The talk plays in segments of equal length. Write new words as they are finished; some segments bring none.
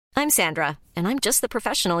I'm Sandra, and I'm just the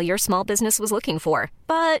professional your small business was looking for.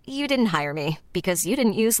 But you didn't hire me because you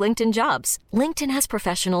didn't use LinkedIn Jobs. LinkedIn has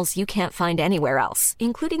professionals you can't find anywhere else,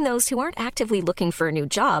 including those who aren't actively looking for a new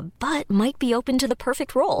job, but might be open to the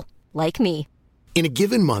perfect role, like me. In a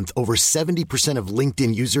given month, over 70% of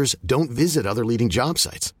LinkedIn users don't visit other leading job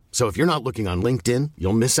sites. So if you're not looking on LinkedIn,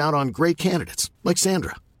 you'll miss out on great candidates like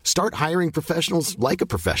Sandra. Start hiring professionals like a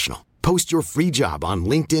professional. Post your free job on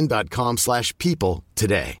linkedin.com/people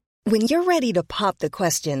today. When you're ready to pop the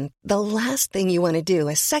question, the last thing you want to do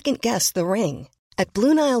is second-guess the ring. At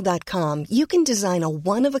BlueNile.com, you can design a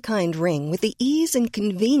one-of-a-kind ring with the ease and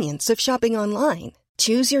convenience of shopping online.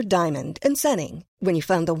 Choose your diamond and setting. When you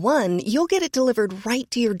find the one, you'll get it delivered right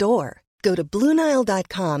to your door. Go to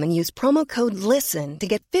BlueNile.com and use promo code LISTEN to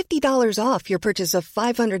get $50 off your purchase of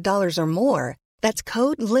 $500 or more. That's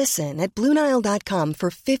code LISTEN at BlueNile.com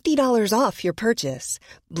for $50 off your purchase.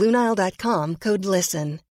 BlueNile.com, code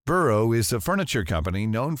LISTEN. Burrow is a furniture company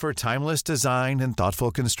known for timeless design and thoughtful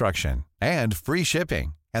construction, and free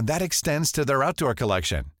shipping, and that extends to their outdoor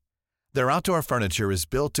collection. Their outdoor furniture is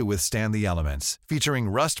built to withstand the elements, featuring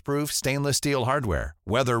rust-proof stainless steel hardware,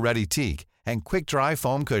 weather-ready teak, and quick-dry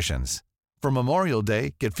foam cushions. For Memorial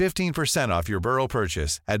Day, get 15% off your Burrow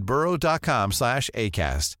purchase at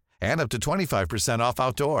burrow.com/ACAST and up to 25% off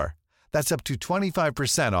outdoor. That's up to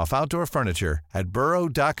 25% off outdoor furniture at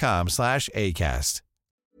burrow.com/ACAST.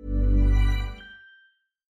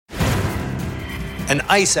 An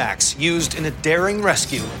ice axe used in a daring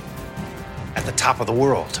rescue at the top of the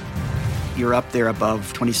world. You're up there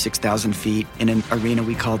above 26,000 feet in an arena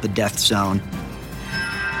we call the Death Zone.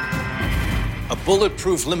 A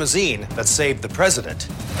bulletproof limousine that saved the president.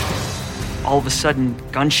 All of a sudden,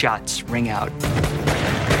 gunshots ring out.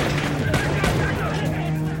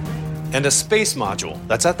 And a space module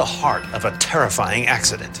that's at the heart of a terrifying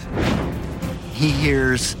accident. He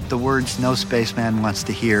hears the words no spaceman wants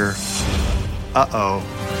to hear. Uh-oh.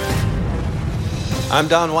 I'm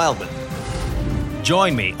Don Wildman.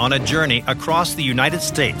 Join me on a journey across the United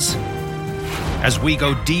States as we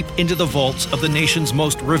go deep into the vaults of the nation's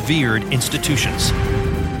most revered institutions,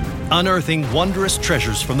 unearthing wondrous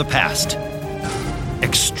treasures from the past,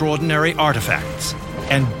 extraordinary artifacts,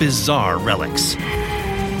 and bizarre relics,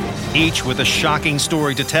 each with a shocking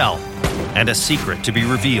story to tell and a secret to be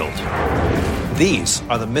revealed. These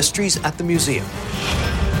are the mysteries at the museum.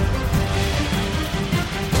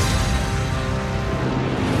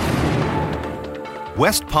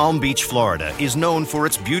 West Palm Beach, Florida is known for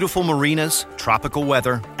its beautiful marinas, tropical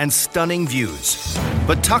weather, and stunning views.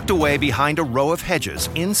 But tucked away behind a row of hedges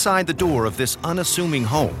inside the door of this unassuming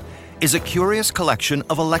home is a curious collection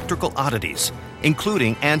of electrical oddities,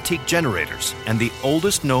 including antique generators and the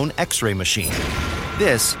oldest known X-ray machine.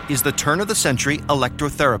 This is the turn-of-the-century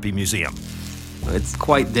Electrotherapy Museum. It's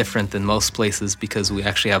quite different than most places because we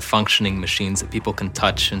actually have functioning machines that people can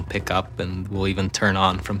touch and pick up and will even turn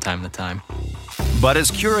on from time to time. But as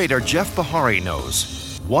curator Jeff Bahari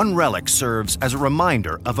knows, one relic serves as a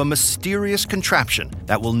reminder of a mysterious contraption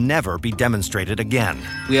that will never be demonstrated again.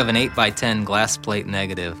 We have an 8x10 glass plate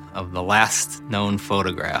negative of the last known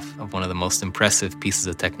photograph of one of the most impressive pieces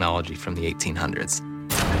of technology from the 1800s.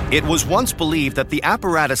 It was once believed that the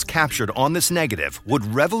apparatus captured on this negative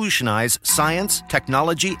would revolutionize science,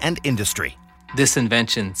 technology, and industry. This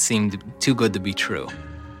invention seemed too good to be true.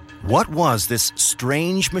 What was this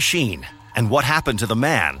strange machine, and what happened to the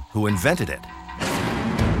man who invented it?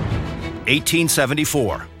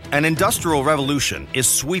 1874. An industrial revolution is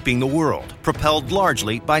sweeping the world, propelled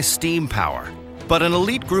largely by steam power. But an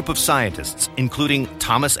elite group of scientists, including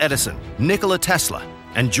Thomas Edison, Nikola Tesla,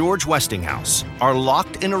 and George Westinghouse, are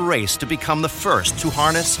locked in a race to become the first to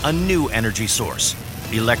harness a new energy source,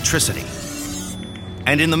 electricity.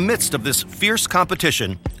 And in the midst of this fierce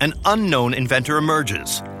competition, an unknown inventor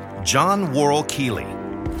emerges, John Worrell Keely.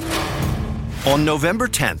 On November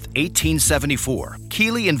 10th, 1874,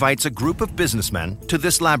 Keely invites a group of businessmen to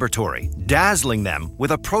this laboratory, dazzling them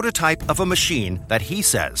with a prototype of a machine that he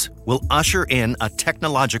says will usher in a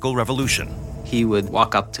technological revolution. He would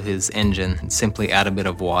walk up to his engine and simply add a bit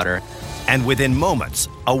of water. And within moments,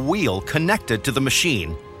 a wheel connected to the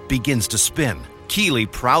machine begins to spin. Keely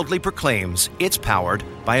proudly proclaims it's powered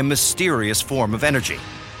by a mysterious form of energy.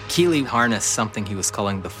 Keely harnessed something he was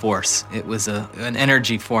calling the force. It was an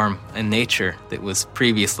energy form in nature that was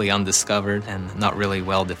previously undiscovered and not really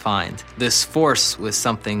well defined. This force was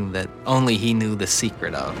something that only he knew the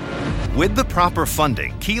secret of. With the proper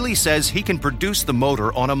funding, Keely says he can produce the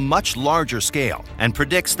motor on a much larger scale and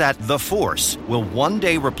predicts that the force will one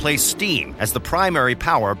day replace steam as the primary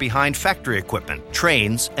power behind factory equipment,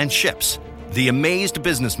 trains, and ships. The amazed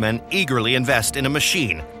businessmen eagerly invest in a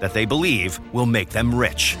machine that they believe will make them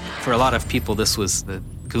rich. For a lot of people, this was the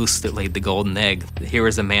goose that laid the golden egg. Here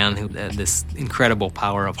was a man who had this incredible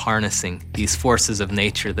power of harnessing these forces of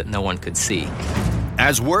nature that no one could see.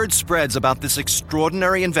 As word spreads about this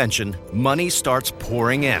extraordinary invention, money starts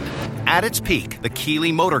pouring in. At its peak, the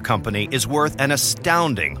Keely Motor Company is worth an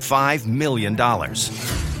astounding $5 million.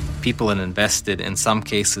 People had invested, in some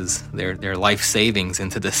cases, their life savings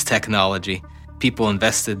into this technology. People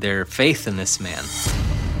invested their faith in this man.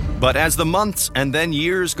 But as the months and then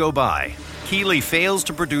years go by, Keely fails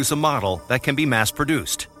to produce a model that can be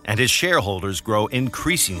mass-produced, and his shareholders grow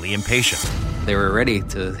increasingly impatient. They were ready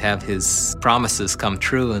to have his promises come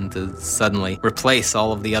true and to suddenly replace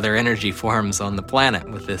all of the other energy forms on the planet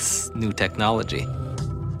with this new technology.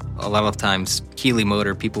 A lot of times, Keely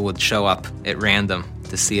Motor people would show up at random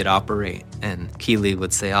to see it operate, and Keely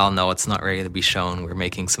would say, "Oh no, it's not ready to be shown. We're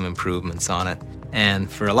making some improvements on it."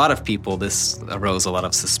 And for a lot of people, this arose a lot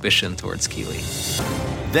of suspicion towards Keely.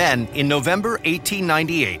 Then, in November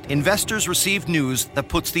 1898, investors received news that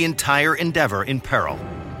puts the entire endeavor in peril.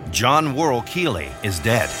 John Worrell Keely is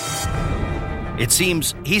dead. It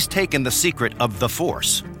seems he's taken the secret of the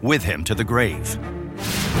Force with him to the grave.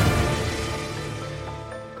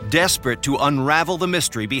 Desperate to unravel the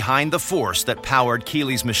mystery behind the force that powered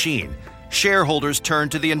Keely's machine, shareholders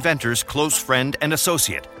turned to the inventor's close friend and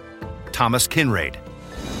associate, Thomas Kinraid.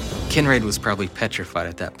 Kinraid was probably petrified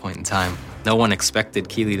at that point in time. No one expected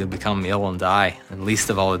Keely to become ill and die, and least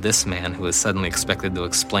of all this man who was suddenly expected to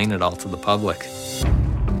explain it all to the public.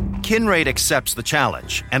 Kinraid accepts the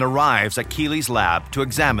challenge and arrives at Keely's lab to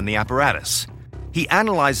examine the apparatus. He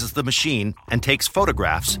analyzes the machine and takes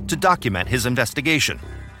photographs to document his investigation.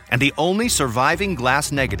 And the only surviving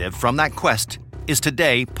glass negative from that quest is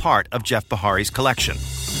today part of Jeff Behari's collection.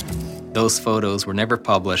 Those photos were never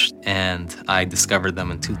published, and I discovered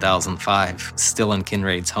them in 2005, still in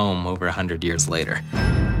Kinraid's home over 100 years later.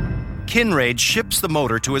 Kinraid ships the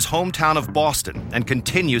motor to his hometown of Boston and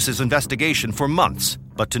continues his investigation for months,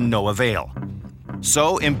 but to no avail.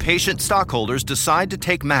 So impatient stockholders decide to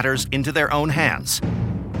take matters into their own hands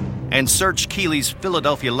and search Keely's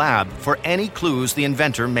Philadelphia lab for any clues the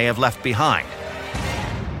inventor may have left behind.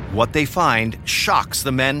 What they find shocks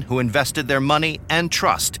the men who invested their money and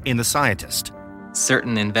trust in the scientist.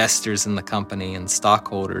 Certain investors in the company and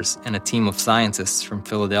stockholders and a team of scientists from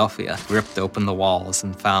Philadelphia ripped open the walls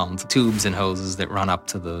and found tubes and hoses that run up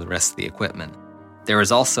to the rest of the equipment. There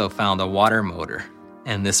was also found a water motor,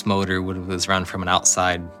 and this motor was run from an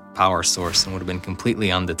outside power source and would have been completely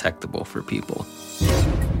undetectable for people.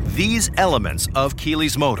 These elements of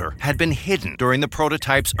Keely's motor had been hidden during the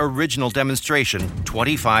prototype's original demonstration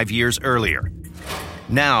 25 years earlier.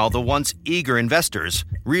 Now, the once eager investors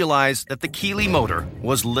realized that the Keely motor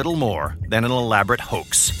was little more than an elaborate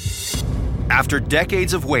hoax. After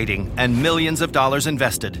decades of waiting and millions of dollars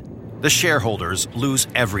invested, the shareholders lose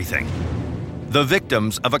everything. The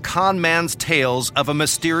victims of a con man's tales of a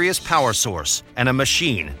mysterious power source and a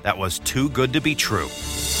machine that was too good to be true.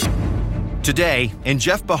 Today, in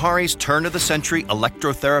Jeff Behari's turn-of-the-century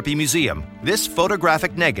electrotherapy museum, this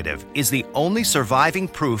photographic negative is the only surviving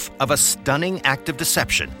proof of a stunning act of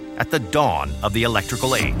deception at the dawn of the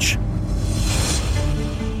electrical age.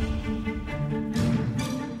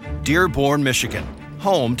 Dearborn, Michigan,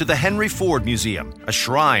 home to the Henry Ford Museum, a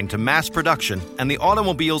shrine to mass production and the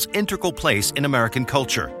automobile's integral place in American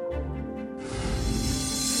culture.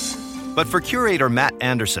 But for curator Matt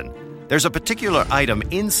Anderson, there's a particular item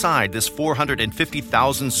inside this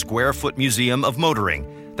 450,000 square foot museum of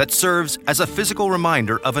motoring that serves as a physical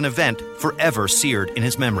reminder of an event forever seared in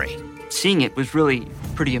his memory. Seeing it was really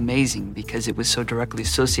pretty amazing because it was so directly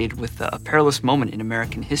associated with a perilous moment in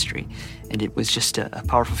American history, and it was just a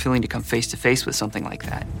powerful feeling to come face to face with something like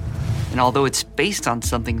that. And although it's based on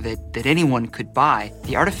something that anyone could buy,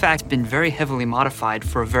 the artifact's been very heavily modified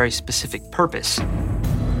for a very specific purpose.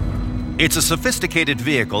 It's a sophisticated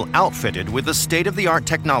vehicle outfitted with the state-of-the-art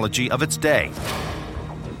technology of its day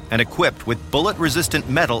and equipped with bullet-resistant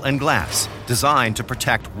metal and glass designed to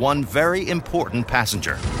protect one very important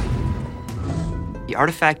passenger. The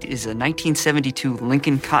artifact is a 1972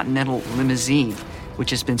 Lincoln Continental Limousine,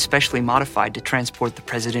 which has been specially modified to transport the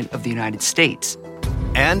President of the United States.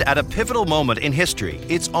 And at a pivotal moment in history,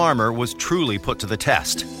 its armor was truly put to the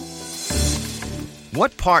test.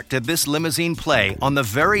 What part did this limousine play on the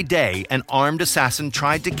very day an armed assassin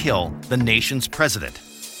tried to kill the nation's president?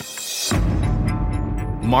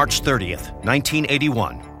 March 30th,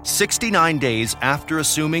 1981, 69 days after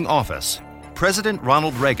assuming office, President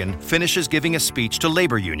Ronald Reagan finishes giving a speech to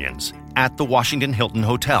labor unions at the Washington Hilton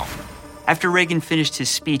Hotel. After Reagan finished his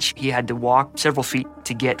speech, he had to walk several feet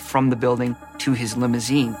to get from the building to his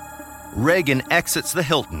limousine. Reagan exits the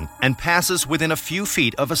Hilton and passes within a few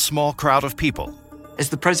feet of a small crowd of people. As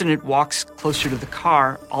the president walks closer to the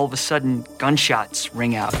car, all of a sudden, gunshots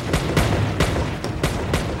ring out.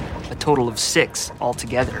 A total of 6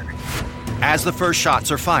 altogether. As the first shots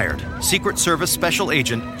are fired, Secret Service Special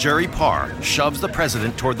Agent Jerry Parr shoves the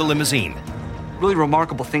president toward the limousine. Really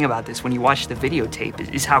remarkable thing about this, when you watch the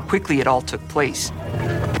videotape, is how quickly it all took place.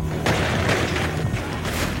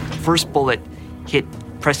 The first bullet hit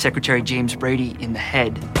Press Secretary James Brady in the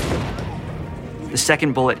head. The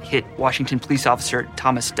second bullet hit Washington police officer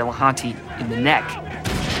Thomas Delahanty in the neck.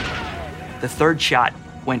 The third shot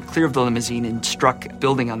went clear of the limousine and struck a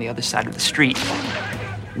building on the other side of the street.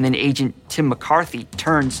 And then Agent Tim McCarthy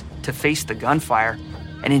turns to face the gunfire,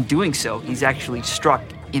 and in doing so, he's actually struck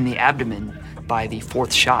in the abdomen by the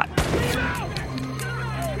fourth shot.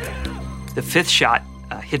 The fifth shot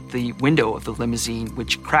hit the window of the limousine,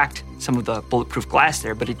 which cracked some of the bulletproof glass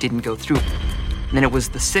there, but it didn't go through. And then it was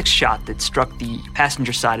the sixth shot that struck the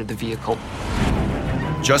passenger side of the vehicle.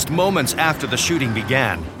 Just moments after the shooting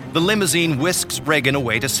began, the limousine whisks Reagan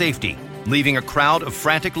away to safety, leaving a crowd of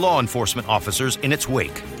frantic law enforcement officers in its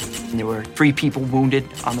wake. And there were 3 people wounded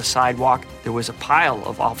on the sidewalk. There was a pile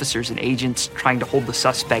of officers and agents trying to hold the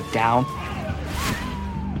suspect down.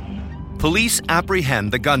 Police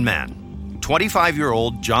apprehend the gunman,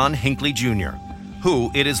 25-year-old John Hinckley Jr.,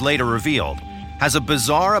 who, it is later revealed, has a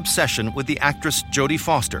bizarre obsession with the actress Jodie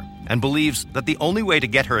Foster and believes that the only way to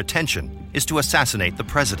get her attention is to assassinate the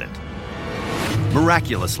president.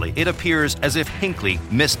 Miraculously, it appears as if Hinckley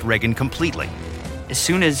missed Reagan completely. As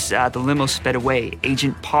soon as the limo sped away,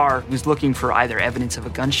 Agent Parr was looking for either evidence of a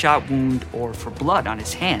gunshot wound or for blood on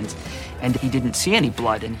his hands, and he didn't see any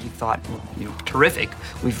blood, and he thought, well, terrific,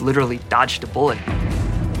 we've literally dodged a bullet.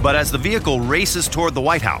 But as the vehicle races toward the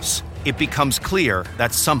White House, it becomes clear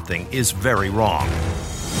that something is very wrong.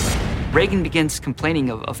 Reagan begins complaining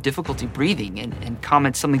of difficulty breathing and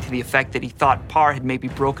comments something to the effect that he thought Parr had maybe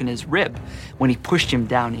broken his rib when he pushed him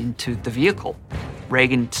down into the vehicle.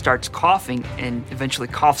 Reagan starts coughing and eventually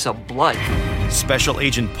coughs up blood. Special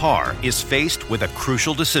Agent Parr is faced with a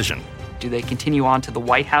crucial decision. Do they continue on to the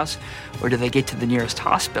White House, or do they get to the nearest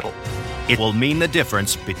hospital? It will mean the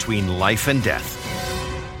difference between life and death.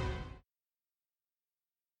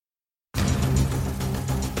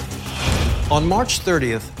 On March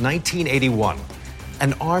 30th, 1981,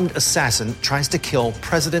 an armed assassin tries to kill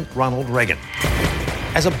President Ronald Reagan.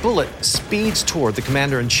 As a bullet speeds toward the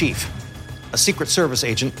commander-in-chief, a Secret Service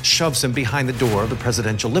agent shoves him behind the door of the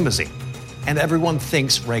presidential limousine, and everyone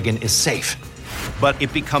thinks Reagan is safe. But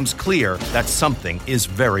it becomes clear that something is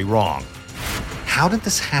very wrong. How did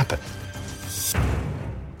this happen?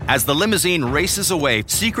 As the limousine races away,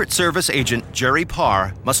 Secret Service agent Jerry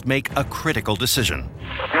Parr must make a critical decision.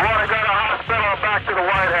 You want to go to the hospital or back to the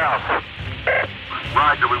White House?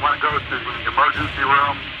 Roger, we want to go to the emergency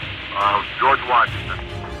room of George Washington.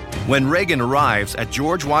 When Reagan arrives at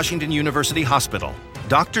George Washington University Hospital,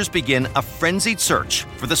 doctors begin a frenzied search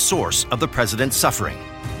for the source of the president's suffering.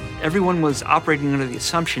 Everyone was operating under the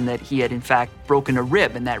assumption that he had in fact broken a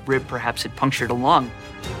rib, and that rib perhaps had punctured a lung.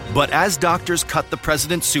 But as doctors cut the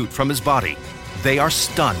president's suit from his body, they are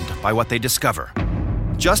stunned by what they discover.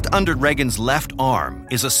 Just under Reagan's left arm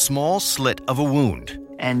is a small slit of a wound.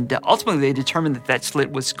 And ultimately they determined that that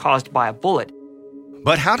slit was caused by a bullet.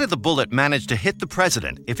 But how did the bullet manage to hit the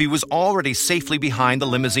president if he was already safely behind the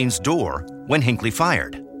limousine's door when Hinckley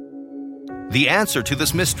fired? The answer to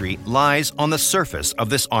this mystery lies on the surface of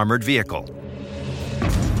this armored vehicle.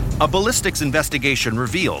 A ballistics investigation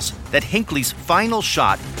reveals that Hinckley's final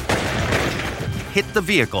shot hit the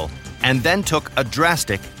vehicle and then took a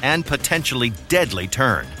drastic and potentially deadly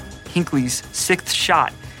turn. Hinckley's sixth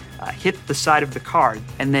shot hit the side of the car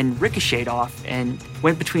and then ricocheted off and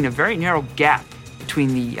went between a very narrow gap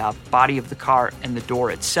between the body of the car and the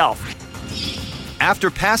door itself. After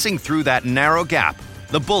passing through that narrow gap,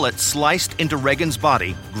 the bullet sliced into Reagan's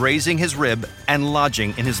body, grazing his rib and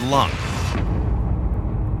lodging in his lung,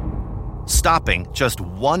 stopping just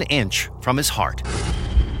 1 inch from his heart.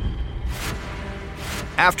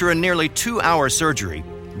 After a nearly 2-hour surgery,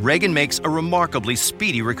 Reagan makes a remarkably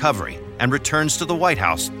speedy recovery and returns to the White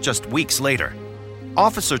House just weeks later.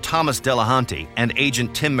 Officer Thomas Delahanty and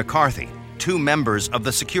Agent Tim McCarthy, 2 members of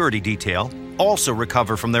the security detail, also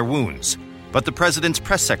recover from their wounds. But the president's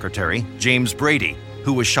press secretary, James Brady,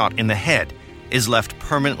 who was shot in the head, is left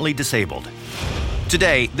permanently disabled.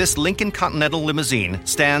 Today, this Lincoln Continental limousine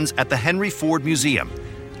stands at the Henry Ford Museum,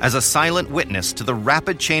 as a silent witness to the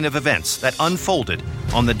rapid chain of events that unfolded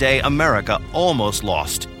on the day America almost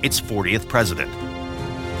lost its 40th president.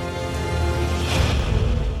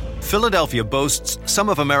 Philadelphia boasts some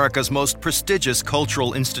of America's most prestigious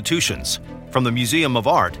cultural institutions, from the Museum of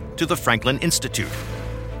Art to the Franklin Institute.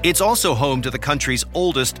 It's also home to the country's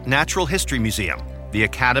oldest natural history museum, the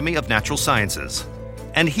Academy of Natural Sciences.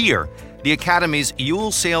 And here, the Academy's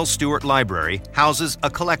Ewell Sales Stewart Library houses a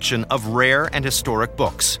collection of rare and historic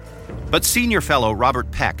books. But senior fellow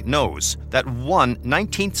Robert Peck knows that one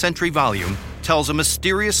 19th century volume tells a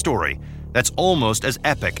mysterious story that's almost as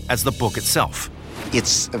epic as the book itself.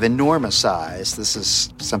 It's of enormous size. This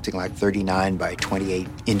is something like 39 by 28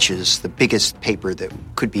 inches, the biggest paper that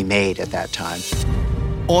could be made at that time.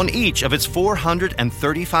 On each of its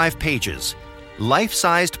 435 pages,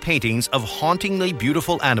 life-sized paintings of hauntingly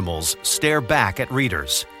beautiful animals stare back at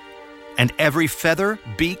readers. And every feather,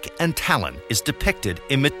 beak, and talon is depicted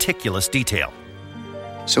in meticulous detail.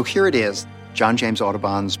 So here it is, John James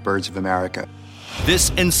Audubon's Birds of America. This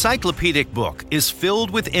encyclopedic book is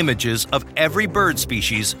filled with images of every bird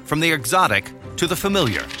species from the exotic to the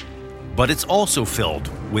familiar. But it's also filled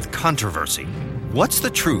with controversy. What's the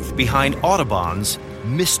truth behind Audubon's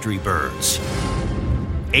mystery birds?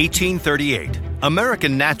 1838,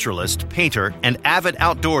 American naturalist, painter, and avid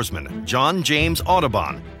outdoorsman John James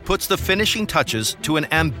Audubon puts the finishing touches to an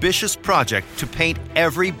ambitious project to paint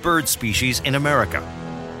every bird species in America.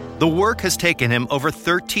 The work has taken him over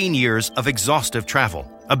 13 years of exhaustive travel,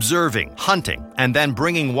 observing, hunting, and then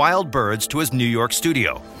bringing wild birds to his New York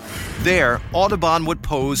studio. There, Audubon would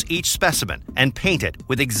pose each specimen and paint it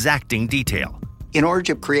with exacting detail. In order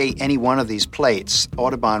to create any one of these plates,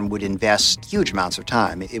 Audubon would invest huge amounts of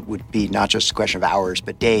time. It would be not just a question of hours,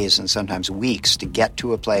 but days and sometimes weeks to get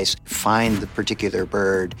to a place, find the particular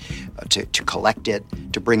bird, to collect it,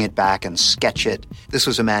 to bring it back and sketch it. This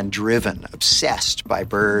was a man driven, obsessed by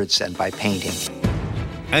birds and by painting.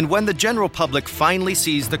 And when the general public finally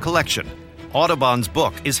sees the collection, Audubon's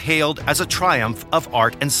book is hailed as a triumph of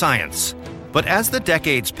art and science. But as the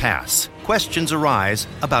decades pass, questions arise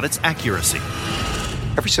about its accuracy.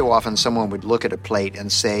 Every so often, someone would look at a plate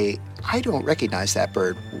and say, I don't recognize that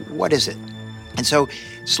bird. What is it? And so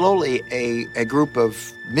slowly, a group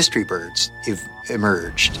of mystery birds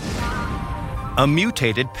emerged. A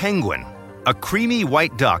mutated penguin, a creamy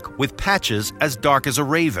white duck with patches as dark as a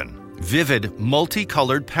raven, vivid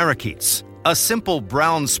multicolored parakeets, a simple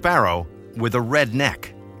brown sparrow with a red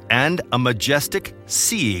neck, and a majestic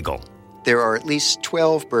sea eagle. There are at least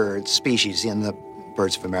 12 bird species in the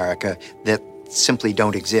Birds of America that simply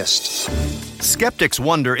don't exist. Skeptics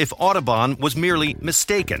wonder if Audubon was merely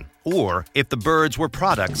mistaken or if the birds were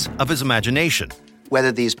products of his imagination.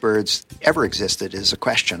 Whether these birds ever existed is a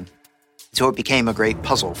question. So it became a great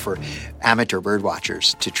puzzle for amateur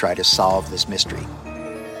birdwatchers to try to solve this mystery.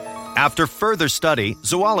 After further study,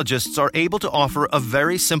 zoologists are able to offer a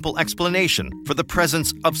very simple explanation for the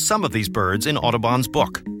presence of some of these birds in Audubon's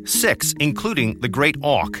book. 6, including the great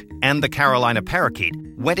auk and the Carolina parakeet,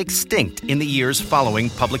 went extinct in the years following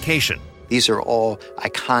publication. These are all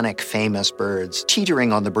iconic, famous birds,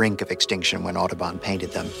 teetering on the brink of extinction when Audubon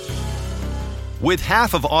painted them. With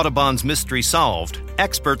half of Audubon's mystery solved,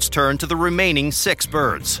 experts turn to the remaining 6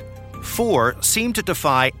 birds. 4 seem to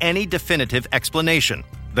defy any definitive explanation.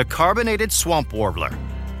 The carbonated swamp warbler,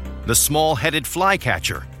 the small-headed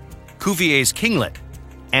flycatcher, Cuvier's kinglet,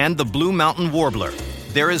 and the blue mountain warbler.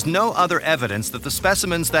 There is no other evidence that the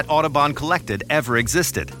specimens that Audubon collected ever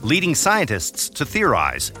existed, leading scientists to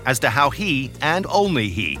theorize as to how he, and only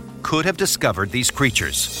he, could have discovered these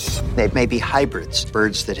creatures. They may be hybrids,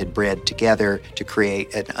 birds that had bred together to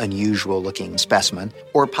create an unusual-looking specimen,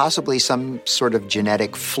 or possibly some sort of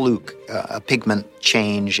genetic fluke. A pigment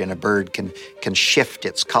change in a bird can shift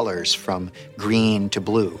its colors from green to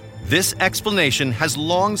blue. This explanation has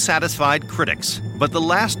long satisfied critics, but the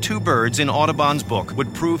last 2 birds in Audubon's book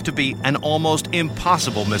would prove to be an almost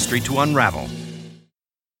impossible mystery to unravel.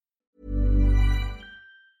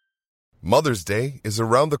 Mother's Day is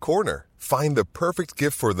around the corner. Find the perfect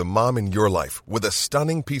gift for the mom in your life with a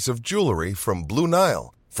stunning piece of jewelry from Blue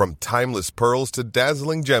Nile. From timeless pearls to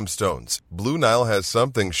dazzling gemstones, Blue Nile has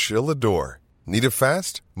something she'll adore. Need it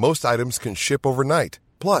fast? Most items can ship overnight.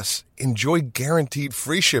 Plus, enjoy guaranteed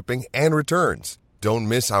free shipping and returns. Don't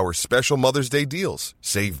miss our special Mother's Day deals.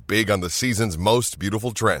 Save big on the season's most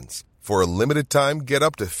beautiful trends. For a limited time, get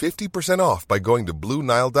up to 50% off by going to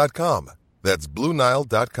BlueNile.com. That's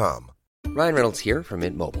BlueNile.com. Ryan Reynolds here from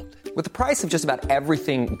Mint Mobile. With the price of just about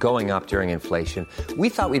everything going up during inflation, we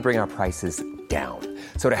thought we'd bring our prices down.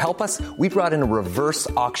 So to help us, we brought in a reverse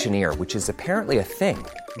auctioneer, which is apparently a thing.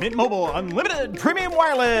 Mint Mobile Unlimited Premium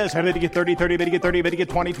Wireless. How to get 30, 30, bit to get 30, bit to get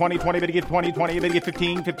 20, 20, 20, bit to get 20, 20, bit to get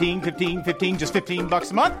 15, 15, 15, 15, just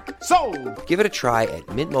 $15 a month? Sold! Give it a try at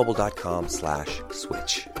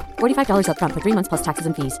mintmobile.com/switch. $45 up front for 3 months plus taxes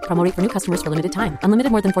and fees. Promo rate for new customers for limited time.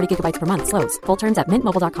 Unlimited more than 40 gigabytes per month. Slows full terms at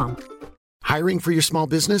mintmobile.com. Hiring for your small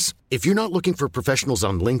business? If you're not looking for professionals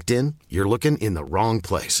on LinkedIn, you're looking in the wrong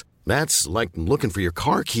place. That's like looking for your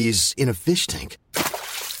car keys in a fish tank.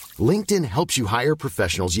 LinkedIn helps you hire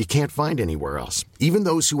professionals you can't find anywhere else, even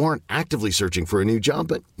those who aren't actively searching for a new job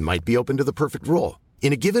but might be open to the perfect role.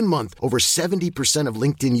 In a given month, over 70% of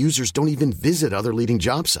LinkedIn users don't even visit other leading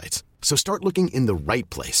job sites. So start looking in the right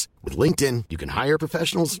place. With LinkedIn, you can hire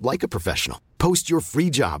professionals like a professional. Post your free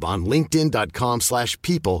job on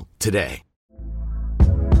linkedin.com/people today.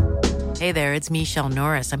 Hey there, it's Michelle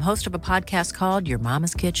Norris. I'm host of a podcast called Your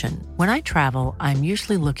Mama's Kitchen. When I travel, I'm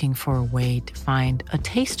usually looking for a way to find a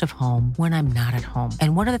taste of home when I'm not at home.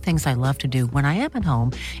 And one of the things I love to do when I am at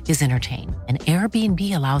home is entertain. And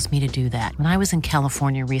Airbnb allows me to do that. When I was in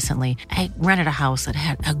California recently, I rented a house that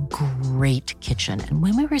had a great kitchen. And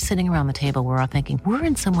when we were sitting around the table, we're all thinking, we're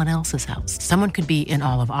in someone else's house. Someone could be in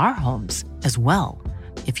all of our homes as well.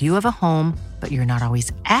 If you have a home, but you're not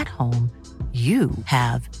always at home, you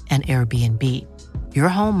have an Airbnb. Your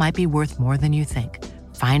home might be worth more than you think.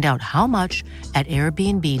 Find out how much at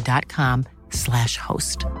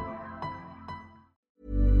airbnb.com/host.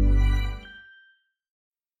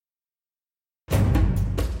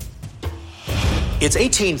 It's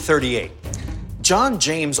 1838. John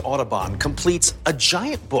James Audubon completes a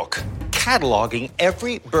giant book cataloging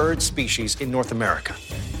every bird species in North America.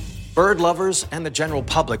 Bird lovers and the general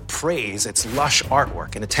public praise its lush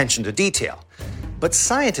artwork and attention to detail. But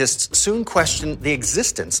scientists soon questioned the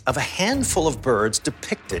existence of a handful of birds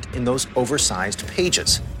depicted in those oversized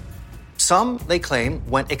pages. Some, they claim,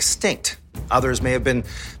 went extinct. Others may have been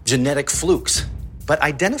genetic flukes. But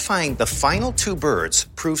identifying the final two birds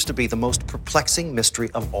proves to be the most perplexing mystery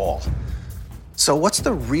of all. So what's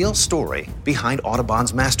the real story behind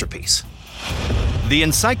Audubon's masterpiece? The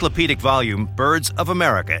encyclopedic volume Birds of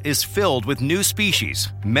America is filled with new species,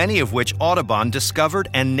 many of which Audubon discovered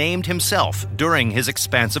and named himself during his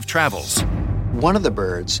expansive travels. One of the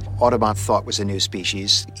birds Audubon thought was a new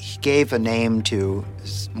species. He gave a name to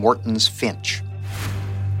Morton's finch.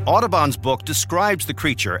 Audubon's book describes the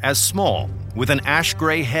creature as small, with an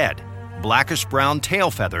ash-gray head, blackish-brown tail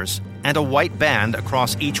feathers, and a white band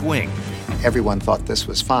across each wing. Everyone thought this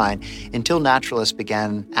was fine until naturalists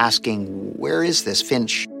began asking, where is this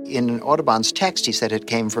finch? In Audubon's text, he said it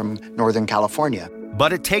came from Northern California.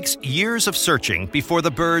 But it takes years of searching before the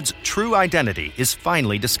bird's true identity is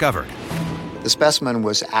finally discovered. The specimen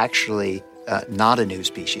was actually not a new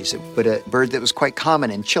species, but a bird that was quite common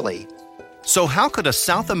in Chile. So how could a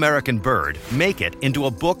South American bird make it into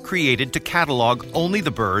a book created to catalog only the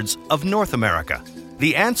birds of North America?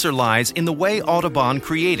 The answer lies in the way Audubon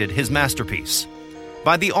created his masterpiece.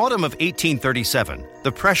 By the autumn of 1837,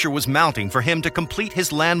 the pressure was mounting for him to complete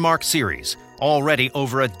his landmark series, already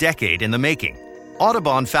over a decade in the making.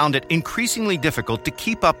 Audubon found it increasingly difficult to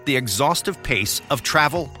keep up the exhaustive pace of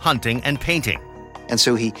travel, hunting, and painting. And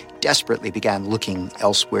so he desperately began looking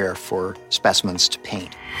elsewhere for specimens to paint.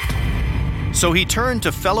 So he turned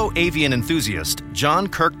to fellow avian enthusiast John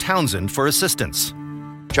Kirk Townsend for assistance.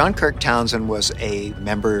 John Kirk Townsend was a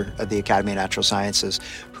member of the Academy of Natural Sciences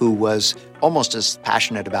who was almost as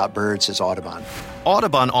passionate about birds as Audubon.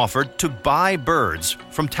 Audubon offered to buy birds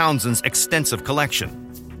from Townsend's extensive collection.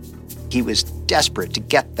 He was desperate to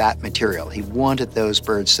get that material. He wanted those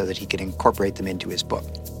birds so that he could incorporate them into his book.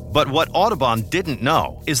 But what Audubon didn't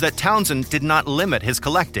know is that Townsend did not limit his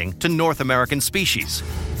collecting to North American species.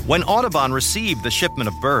 When Audubon received the shipment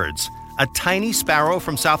of birds, a tiny sparrow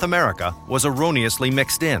from South America was erroneously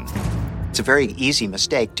mixed in. It's a very easy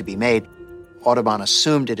mistake to be made. Audubon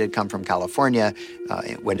assumed it had come from California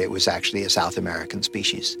when it was actually a South American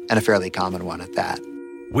species, and a fairly common one at that.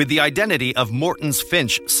 With the identity of Morton's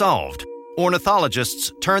finch solved,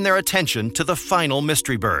 ornithologists turn their attention to the final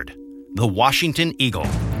mystery bird, the Washington eagle.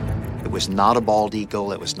 It was not a bald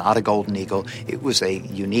eagle. It was not a golden eagle. It was a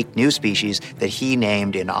unique new species that he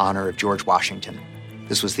named in honor of George Washington.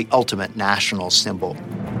 This was the ultimate national symbol.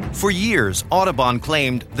 For years, Audubon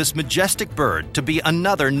claimed this majestic bird to be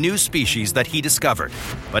another new species that he discovered,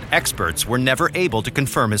 but experts were never able to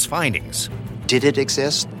confirm his findings. Did it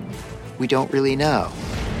exist? We don't really know.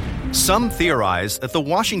 Some theorize that the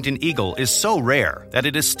Washington eagle is so rare that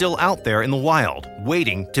it is still out there in the wild,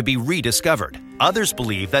 waiting to be rediscovered. Others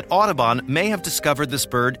believe that Audubon may have discovered this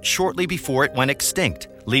bird shortly before it went extinct,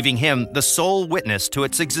 leaving him the sole witness to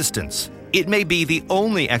its existence. It may be the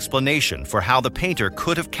only explanation for how the painter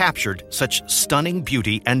could have captured such stunning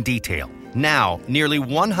beauty and detail. Now, nearly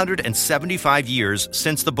 175 years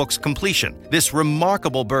since the book's completion, this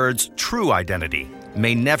remarkable bird's true identity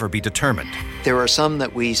may never be determined. There are some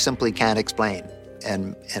that we simply can't explain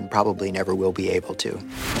and probably never will be able to.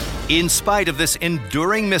 In spite of this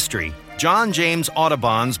enduring mystery, John James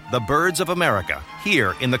Audubon's The Birds of America,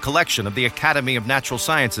 here in the collection of the Academy of Natural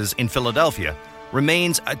Sciences in Philadelphia,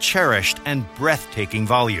 remains a cherished and breathtaking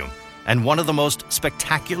volume, and one of the most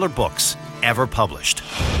spectacular books ever published.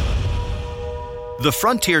 The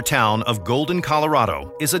frontier town of Golden,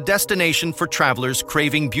 Colorado is a destination for travelers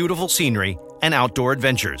craving beautiful scenery and outdoor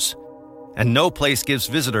adventures. And no place gives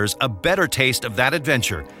visitors a better taste of that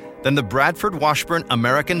adventure than the Bradford Washburn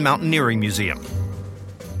American Mountaineering Museum.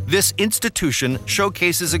 This institution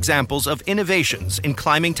showcases examples of innovations in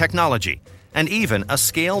climbing technology and even a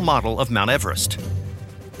scale model of Mount Everest.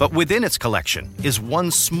 But within its collection is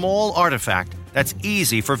one small artifact that's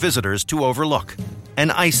easy for visitors to overlook: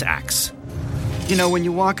 an ice axe. You know, when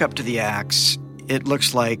you walk up to the axe, it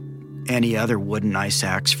looks like any other wooden ice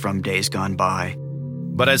axe from days gone by.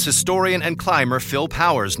 But as historian and climber Phil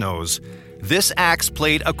Powers knows, this axe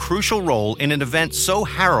played a crucial role in an event so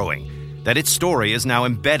harrowing that its story is now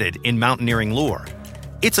embedded in mountaineering lore.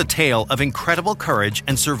 It's a tale of incredible courage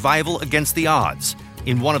and survival against the odds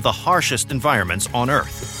in one of the harshest environments on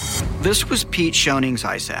Earth. This was Pete Schoning's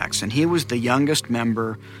ice axe, and he was the youngest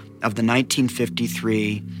member of the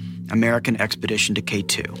 1953 American expedition to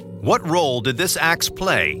K2. What role did this axe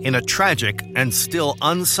play in a tragic and still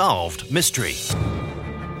unsolved mystery?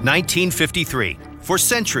 1953. For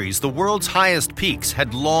centuries, the world's highest peaks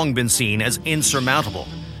had long been seen as insurmountable.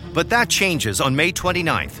 But that changes on May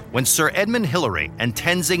 29th when Sir Edmund Hillary and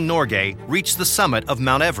Tenzing Norgay reached the summit of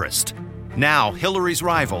Mount Everest. Now, Hillary's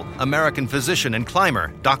rival, American physician and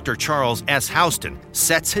climber Dr. Charles S. Houston,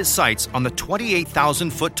 sets his sights on the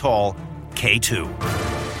 28,000-foot-tall K2.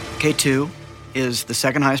 K2 is the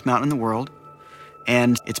second highest mountain in the world,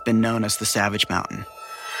 and it's been known as the Savage Mountain.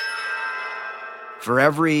 For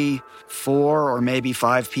every 4 or maybe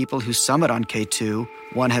 5 people who summit on K2,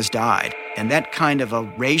 one has died. And that kind of a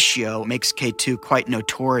ratio makes K2 quite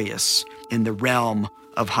notorious in the realm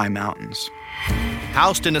of high mountains.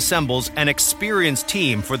 Houston assembles an experienced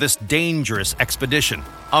team for this dangerous expedition.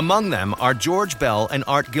 Among them are George Bell and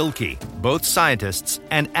Art Gilkey, both scientists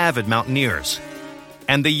and avid mountaineers.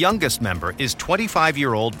 And the youngest member is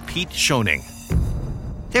 25-year-old Pete Schoning.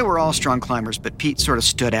 They were all strong climbers, but Pete sort of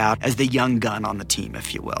stood out as the young gun on the team,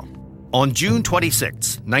 if you will. On June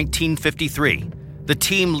 26, 1953, the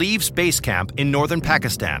team leaves base camp in northern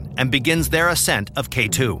Pakistan and begins their ascent of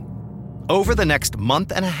K2. Over the next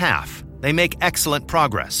month and a half, they make excellent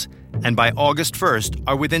progress, and by August 1st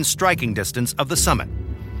are within striking distance of the summit.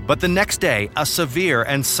 But the next day, a severe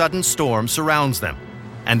and sudden storm surrounds them,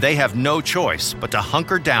 and they have no choice but to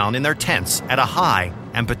hunker down in their tents at a high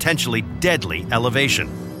and potentially deadly elevation.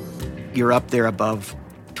 You're up there above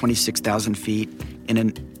 26,000 feet in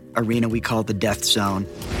an arena we call the death zone,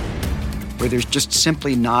 where there's just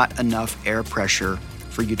simply not enough air pressure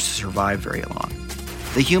for you to survive very long.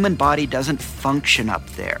 The human body doesn't function up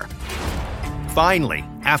there. Finally,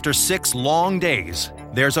 after 6 long days,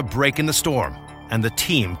 there's a break in the storm, and the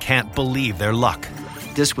team can't believe their luck.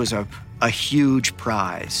 This was a huge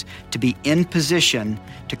prize. To be in position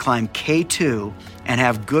to climb K2 and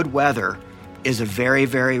have good weather is a very,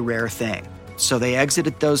 very rare thing. So they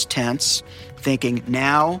exited those tents thinking,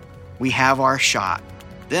 now we have our shot.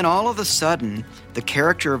 Then all of a sudden, the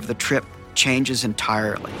character of the trip changes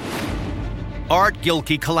entirely. Art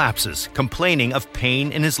Gilkey collapses, complaining of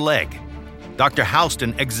pain in his leg. Dr.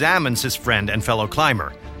 Houston examines his friend and fellow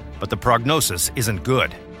climber, but the prognosis isn't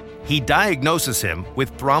good. He diagnoses him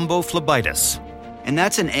with thrombophlebitis. And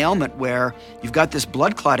that's an ailment where you've got this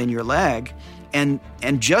blood clot in your leg, and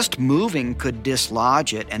just moving could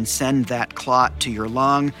dislodge it and send that clot to your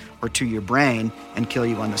lung or to your brain and kill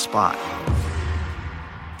you on the spot.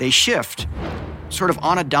 They shift sort of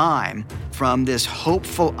on a dime from this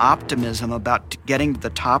hopeful optimism about getting to the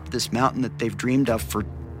top of this mountain that they've dreamed of for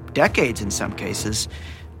decades in some cases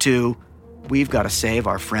to, we've got to save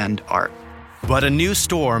our friend Art. But a new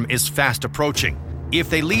storm is fast approaching. If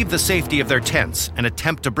they leave the safety of their tents and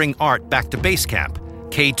attempt to bring Art back to base camp,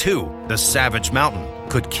 K2, the Savage Mountain,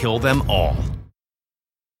 could kill them all.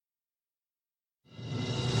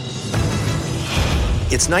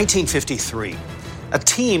 It's 1953. A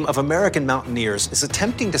team of American mountaineers is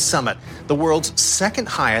attempting to summit the world's second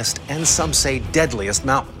highest and some say deadliest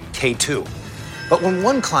mountain, K2. But when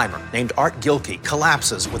one climber named Art Gilkey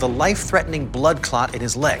collapses with a life-threatening blood clot in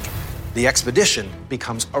his leg, the expedition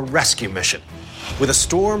becomes a rescue mission. With a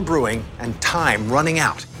storm brewing and time running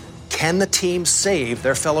out, can the team save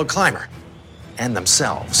their fellow climber and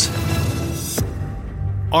themselves?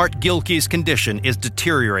 Art Gilkey's condition is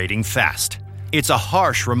deteriorating fast. It's a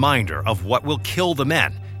harsh reminder of what will kill the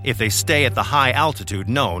men if they stay at the high altitude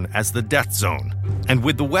known as the death zone. And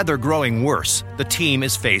with the weather growing worse, the team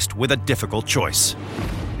is faced with a difficult choice.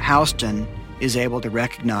 Houston is able to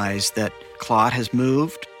recognize that clot has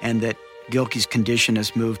moved and that Gilkey's condition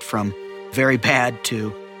has moved from very bad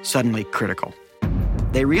to suddenly critical.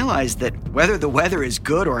 They realize that whether the weather is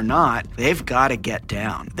good or not, they've got to get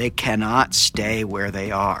down. They cannot stay where they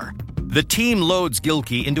are. The team loads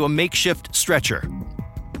Gilkey into a makeshift stretcher,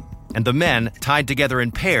 and the men, tied together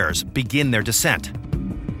in pairs, begin their descent.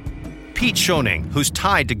 Pete Schoening, who's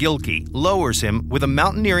tied to Gilkey, lowers him with a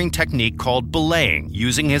mountaineering technique called belaying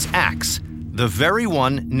using his axe, the very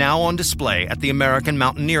one now on display at the American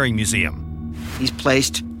Mountaineering Museum. He's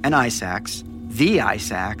placed an ice axe, the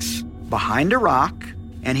ice axe, behind a rock,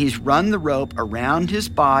 and he's run the rope around his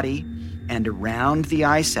body and around the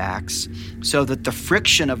ice axe so that the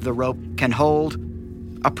friction of the rope can hold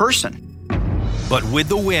a person. But with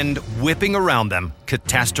the wind whipping around them,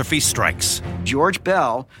 catastrophe strikes. George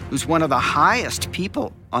Bell, who's one of the highest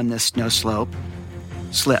people on this snow slope,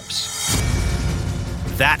 slips.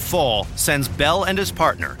 That fall sends Bell and his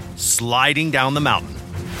partner sliding down the mountain.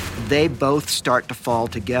 They both start to fall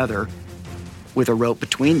together with a rope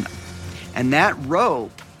between them. And that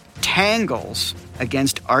rope tangles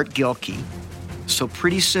against Art Gilkey. So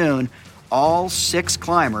pretty soon, all 6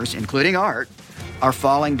 climbers, including Art, are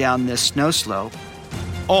falling down this snow slope.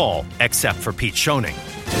 All except for Pete Schoening.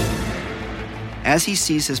 As he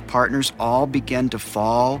sees his partners all begin to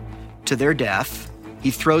fall to their death,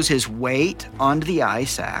 he throws his weight onto the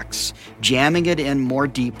ice axe, jamming it in more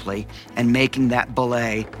deeply and making that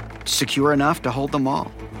belay secure enough to hold them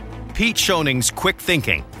all. Pete Schoening's quick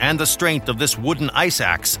thinking and the strength of this wooden ice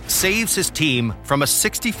axe saves his team from a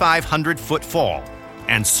 6,500-foot fall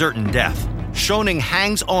and certain death. Schoening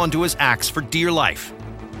hangs on to his axe for dear life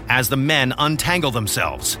as the men untangle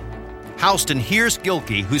themselves. Houston hears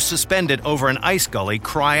Gilkey, who's suspended over an ice gully,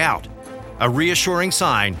 cry out, a reassuring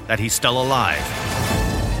sign that he's still alive.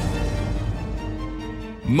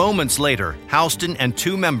 Moments later, Houston and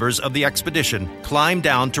 2 members of the expedition climb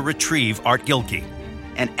down to retrieve Art Gilkey.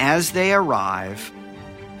 And as they arrive,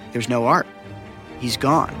 there's no Art. He's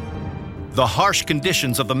gone. The harsh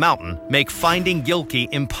conditions of the mountain make finding Gilkey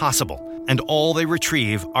impossible, and all they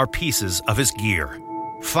retrieve are pieces of his gear.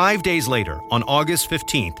 5 days later, on August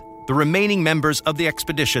 15th, the remaining members of the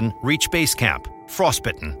expedition reach base camp,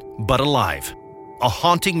 frostbitten but alive. A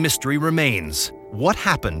haunting mystery remains. What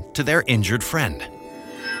happened to their injured friend?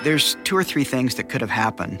 There's 2 or 3 things that could have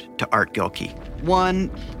happened to Art Gilkey. One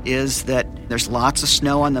is that there's lots of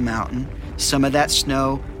snow on the mountain. Some of that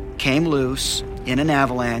snow came loose in an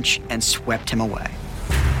avalanche and swept him away.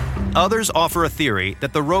 Others offer a theory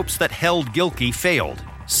that the ropes that held Gilkey failed,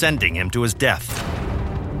 sending him to his death.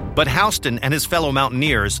 But Houston and his fellow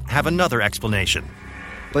mountaineers have another explanation.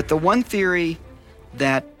 But the one theory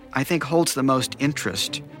that I think holds the most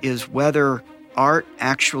interest is whether Art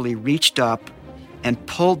actually reached up and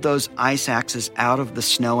pulled those ice axes out of the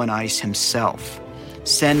snow and ice himself,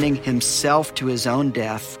 sending himself to his own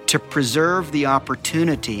death to preserve the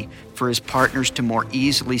opportunity for his partners to more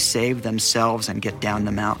easily save themselves and get down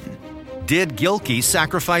the mountain. Did Gilkey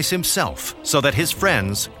sacrifice himself so that his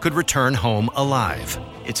friends could return home alive?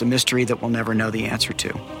 It's a mystery that we'll never know the answer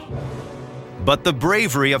to. But the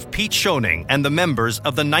bravery of Pete Schoening and the members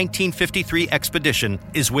of the 1953 expedition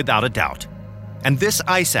is without a doubt. And this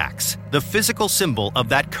ice axe, the physical symbol of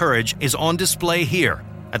that courage, is on display here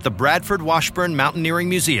at the Bradford Washburn Mountaineering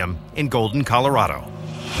Museum in Golden, Colorado.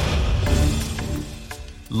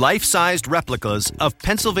 Life-sized replicas of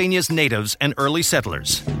Pennsylvania's natives and early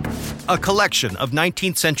settlers. A collection of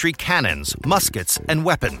 19th century cannons, muskets, and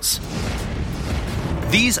weapons.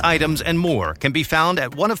 These items and more can be found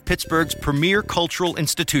at one of Pittsburgh's premier cultural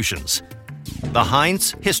institutions, the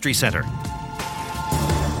Heinz History Center.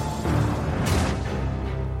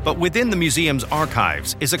 But within the museum's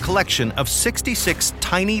archives is a collection of 66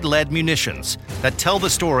 tiny lead munitions that tell the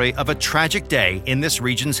story of a tragic day in this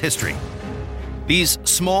region's history. These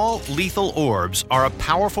small, lethal orbs are a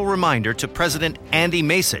powerful reminder to President Andy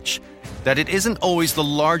Masich that it isn't always the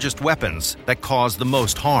largest weapons that cause the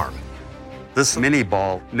most harm. This mini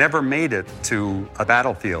ball never made it to a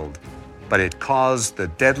battlefield. but it caused the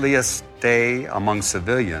deadliest day among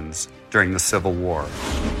civilians during the Civil War.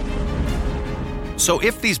 So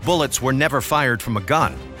if these bullets were never fired from a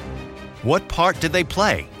gun, what part did they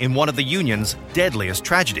play in one of the Union's deadliest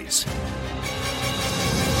tragedies?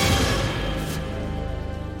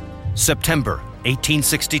 September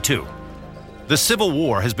 1862. The Civil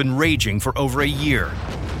War has been raging for over a year.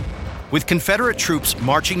 With Confederate troops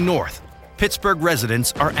marching north, Pittsburgh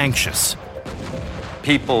residents are anxious.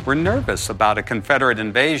 People were nervous about a Confederate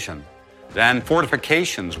invasion. Then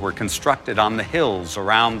fortifications were constructed on the hills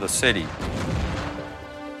around the city.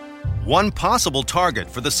 One possible target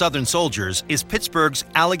for the Southern soldiers is Pittsburgh's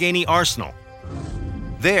Allegheny Arsenal.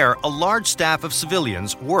 There, a large staff of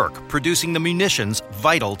civilians work producing the munitions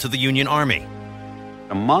vital to the Union Army.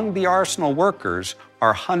 Among the arsenal workers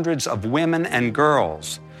are hundreds of women and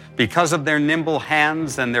girls. Because of their nimble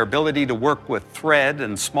hands and their ability to work with thread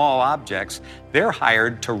and small objects, they're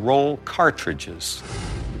hired to roll cartridges.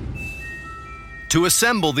 To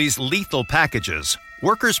assemble these lethal packages,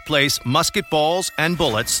 workers place musket balls and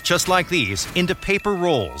bullets just like these into paper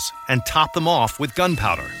rolls and top them off with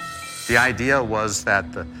gunpowder. The idea was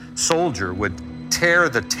that the soldier would tear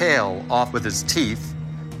the tail off with his teeth,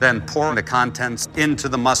 then pour the contents into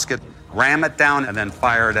the musket, ram it down, and then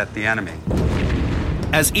fire it at the enemy.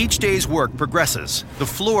 As each day's work progresses, the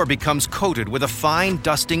floor becomes coated with a fine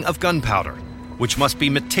dusting of gunpowder, which must be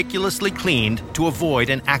meticulously cleaned to avoid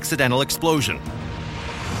an accidental explosion.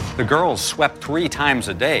 The girls swept 3 times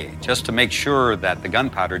a day just to make sure that the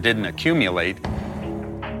gunpowder didn't accumulate.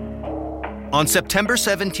 On September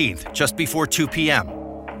 17th, just before 2 p.m.,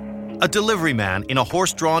 a delivery man in a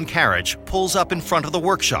horse-drawn carriage pulls up in front of the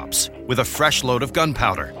workshops with a fresh load of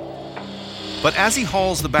gunpowder. But as he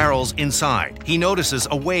hauls the barrels inside, he notices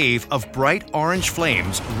a wave of bright orange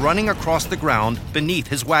flames running across the ground beneath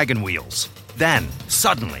his wagon wheels. Then,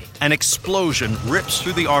 suddenly, an explosion rips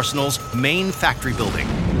through the arsenal's main factory building.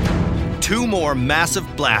 2 more massive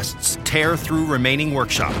blasts tear through remaining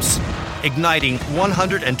workshops, igniting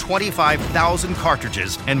 125,000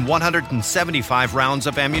 cartridges and 175 rounds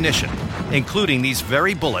of ammunition, including these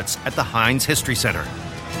very bullets at the Heinz History Center.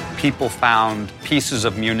 People found pieces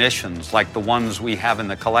of munitions like the ones we have in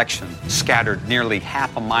the collection scattered nearly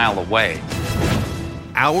half a mile away.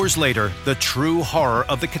 Hours later, the true horror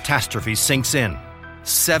of the catastrophe sinks in.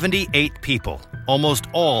 78 people, almost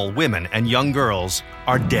all women and young girls,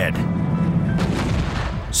 are dead.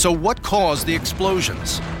 So what caused the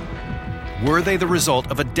explosions? Were they the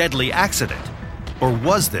result of a deadly accident? Or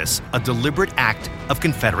was this a deliberate act of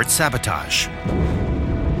Confederate sabotage?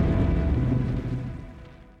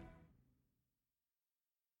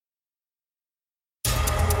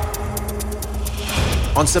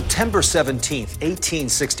 On September 17,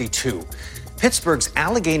 1862, Pittsburgh's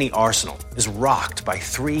Allegheny Arsenal is rocked by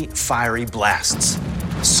 3 fiery blasts.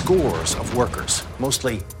 Scores of workers,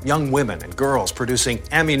 mostly young women and girls producing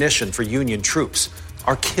ammunition for Union troops,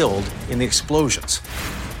 are killed in the explosions.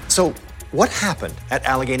 So, what happened at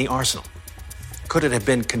Allegheny Arsenal? Could it have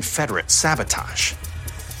been Confederate sabotage?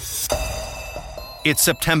 It's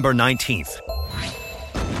September 19th.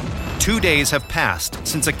 2 days have passed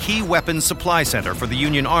since a key weapons supply center for the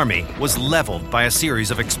Union Army was leveled by a series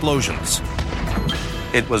of explosions.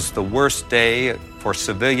 It was the worst day for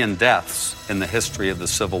civilian deaths in the history of the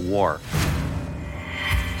Civil War.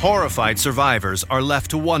 Horrified survivors are left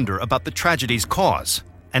to wonder about the tragedy's cause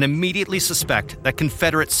and immediately suspect that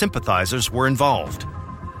Confederate sympathizers were involved.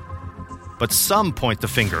 But some point the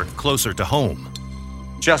finger closer to home.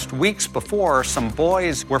 Just weeks before, some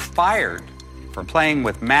boys were fired for playing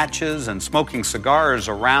with matches and smoking cigars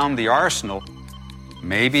around the arsenal.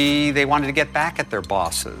 Maybe they wanted to get back at their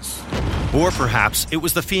bosses. Or perhaps it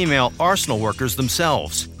was the female arsenal workers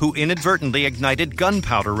themselves who inadvertently ignited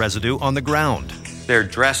gunpowder residue on the ground. Their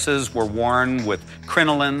dresses were worn with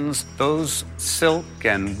crinolines. Those silk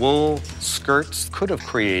and wool skirts could have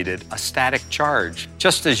created a static charge,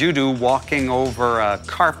 just as you do walking over a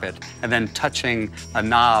carpet and then touching a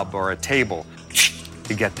knob or a table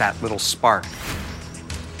to get that little spark.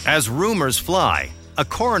 As rumors fly, a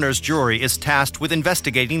coroner's jury is tasked with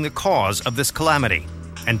investigating the cause of this calamity.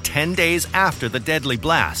 And 10 days after the deadly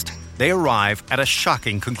blast, they arrive at a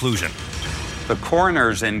shocking conclusion. The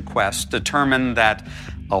coroner's inquest determined that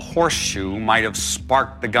a horseshoe might have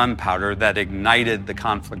sparked the gunpowder that ignited the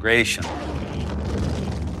conflagration.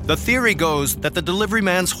 The theory goes that the delivery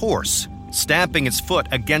man's horse, stamping its foot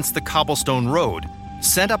against the cobblestone road,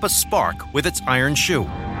 sent up a spark with its iron shoe.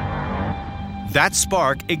 That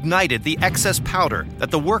spark ignited the excess powder that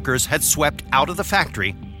the workers had swept out of the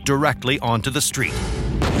factory directly onto the street.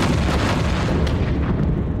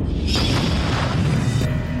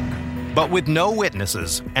 But with no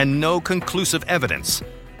witnesses and no conclusive evidence,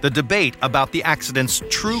 the debate about the accident's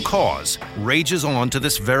true cause rages on to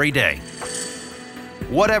this very day.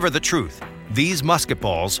 Whatever the truth, these musket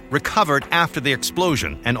balls, recovered after the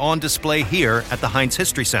explosion and on display here at the Heinz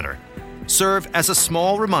History Center, serve as a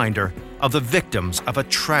small reminder of the victims of a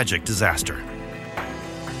tragic disaster.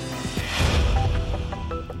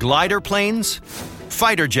 Glider planes,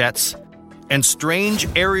 fighter jets, and strange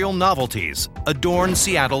aerial novelties adorn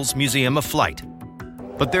Seattle's Museum of Flight.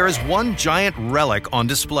 But there is one giant relic on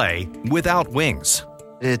display without wings.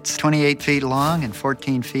 It's 28 feet long and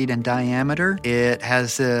 14 feet in diameter. It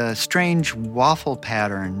has a strange waffle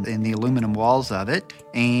pattern in the aluminum walls of it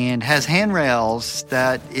and has handrails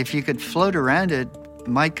that, if you could float around it,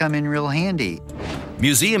 might come in real handy.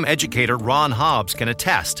 Museum educator Ron Hobbs can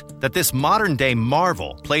attest that this modern-day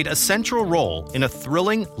marvel played a central role in a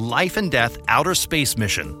thrilling life-and-death outer space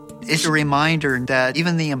mission. It's a reminder that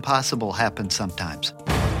even the impossible happens sometimes.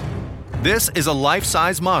 This is a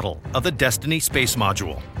life-size model of the Destiny space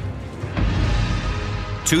module.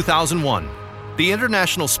 2001. The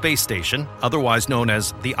International Space Station, otherwise known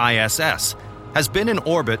as the ISS, has been in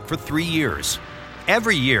orbit for 3 years.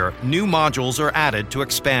 Every year, new modules are added to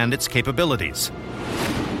expand its capabilities.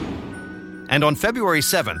 And on February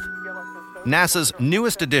 7th, NASA's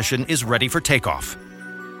newest addition is ready for takeoff.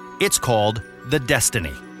 It's called the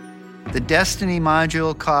Destiny. The Destiny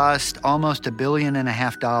module cost almost $1.5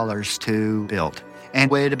 billion to build and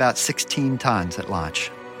weighed about 16 tons at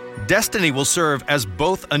launch. Destiny will serve as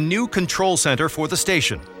both a new control center for the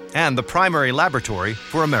station and the primary laboratory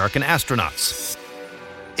for American astronauts.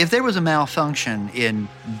 If there was a malfunction in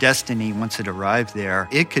Destiny once it arrived there,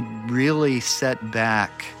 it could really set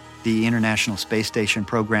back the International Space Station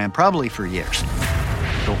program probably for years.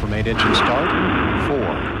 Go for main engine start.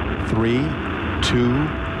 4, 3,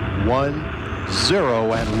 2, 1,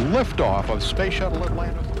 0, and liftoff of Space Shuttle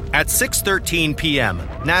Atlantis. At 6:13 p.m.,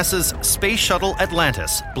 NASA's Space Shuttle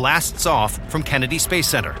Atlantis blasts off from Kennedy Space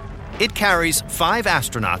Center. It carries 5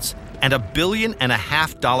 astronauts and $1.5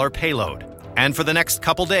 billion payload. And for the next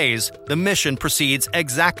couple days, the mission proceeds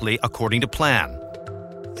exactly according to plan.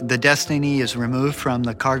 The Destiny is removed from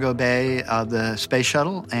the cargo bay of the space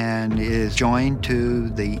shuttle and is joined to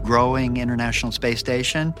the growing International Space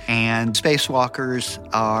Station, and spacewalkers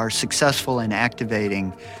are successful in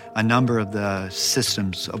activating a number of the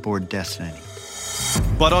systems aboard Destiny.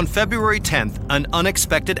 But on February 10th, an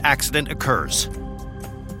unexpected accident occurs.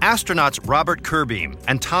 Astronauts Robert Curbeam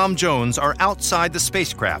and Tom Jones are outside the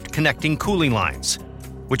spacecraft connecting cooling lines,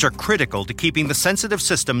 which are critical to keeping the sensitive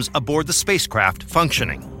systems aboard the spacecraft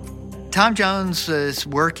functioning. Tom Jones is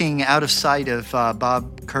working out of sight of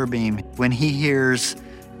Bob Curbeam when he hears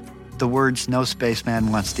the words no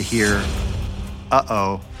spaceman wants to hear,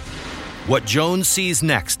 uh-oh. What Jones sees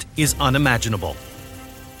next is unimaginable.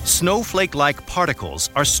 Snowflake-like particles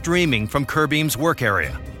are streaming from Curbeam's work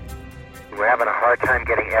area. We're having a hard time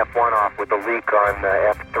getting F1 off with the leak on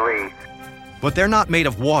F3. But they're not made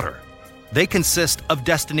of water. They consist of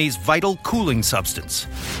Destiny's vital cooling substance,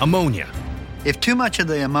 ammonia. If too much of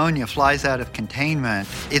the ammonia flies out of containment,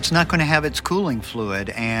 it's not going to have its cooling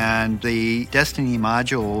fluid, and the Destiny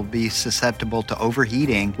module will be susceptible to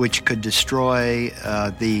overheating, which could destroy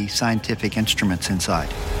the scientific instruments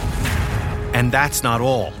inside. And that's not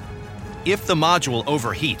all. If the module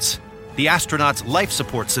overheats, the astronauts' life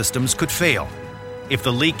support systems could fail. If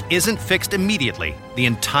the leak isn't fixed immediately, the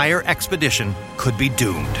entire expedition could be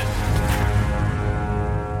doomed.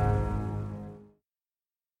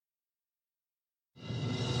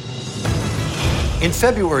 In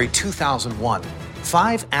February 2001,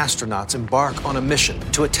 5 astronauts embark on a mission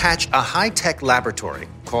to attach a high-tech laboratory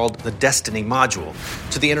called the Destiny module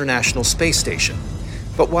to the International Space Station.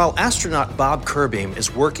 But while astronaut Bob Curbeam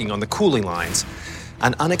is working on the cooling lines,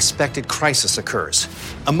 an unexpected crisis occurs.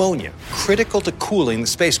 Ammonia, critical to cooling the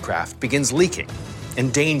spacecraft, begins leaking,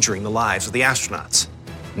 endangering the lives of the astronauts.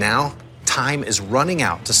 Now, time is running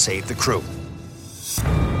out to save the crew.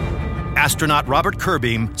 Astronaut Robert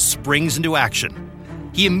Curbeam springs into action.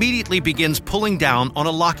 He immediately begins pulling down on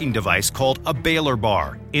a locking device called a bailer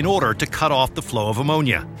bar in order to cut off the flow of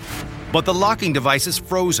ammonia. But the locking device is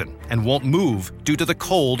frozen and won't move due to the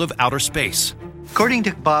cold of outer space. According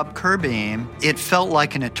to Bob Curbeam, it felt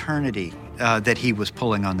like an eternity that he was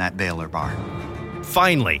pulling on that bailer bar.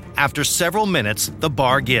 Finally, after several minutes, the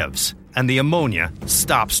bar gives, and the ammonia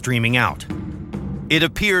stops streaming out. It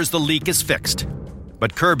appears the leak is fixed,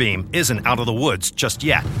 but Curbeam isn't out of the woods just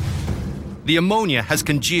yet. The ammonia has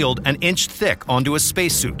congealed an inch thick onto his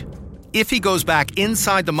spacesuit. If he goes back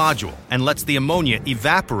inside the module and lets the ammonia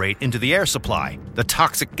evaporate into the air supply, the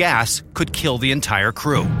toxic gas could kill the entire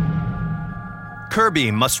crew.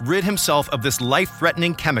 Kerbeam must rid himself of this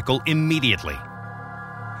life-threatening chemical immediately.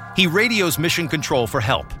 He radios Mission Control for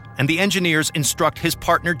help, and the engineers instruct his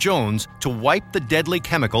partner Jones to wipe the deadly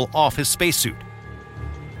chemical off his spacesuit.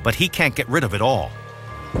 But he can't get rid of it all.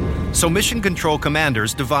 So Mission Control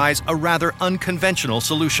commanders devise a rather unconventional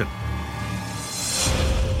solution.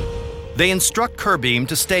 They instruct Kerbeam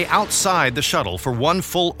to stay outside the shuttle for one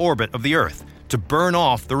full orbit of the Earth to burn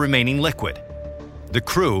off the remaining liquid. The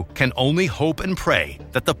crew can only hope and pray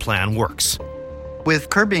that the plan works. With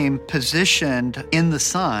Kerbeam positioned in the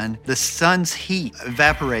sun's heat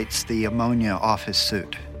evaporates the ammonia off his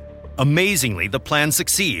suit. Amazingly, the plan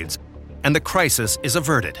succeeds, and the crisis is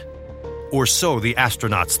averted. Or so the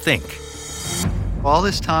astronauts think. All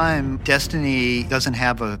this time, Destiny doesn't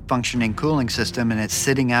have a functioning cooling system, and it's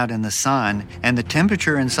sitting out in the sun, and the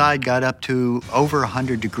temperature inside got up to over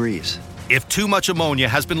 100 degrees. If too much ammonia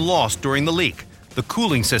has been lost during the leak, the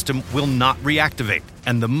cooling system will not reactivate,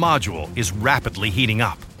 and the module is rapidly heating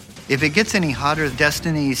up. If it gets any hotter,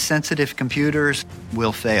 Destiny's sensitive computers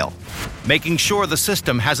will fail. Making sure the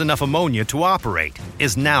system has enough ammonia to operate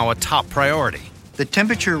is now a top priority. The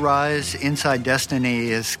temperature rise inside Destiny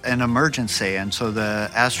is an emergency, and so the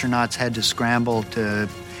astronauts had to scramble to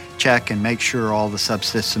check and make sure all the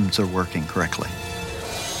subsystems are working correctly.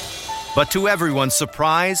 But to everyone's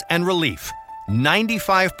surprise and relief,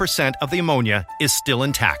 95% of the ammonia is still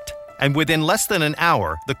intact, and within less than an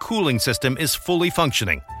hour, the cooling system is fully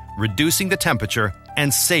functioning, reducing the temperature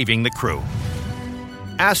and saving the crew.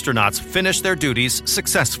 Astronauts finish their duties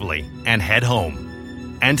successfully and head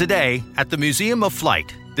home. And today, at the Museum of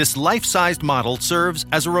Flight, this life-sized model serves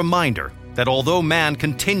as a reminder that although man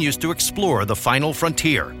continues to explore the final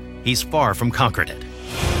frontier, he's far from conquered it.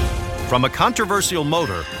 From a controversial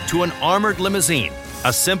motor to an armored limousine,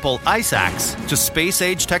 a simple ice axe to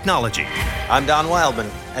space-age technology. I'm Don Wildman,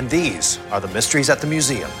 and these are the mysteries at the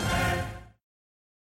museum.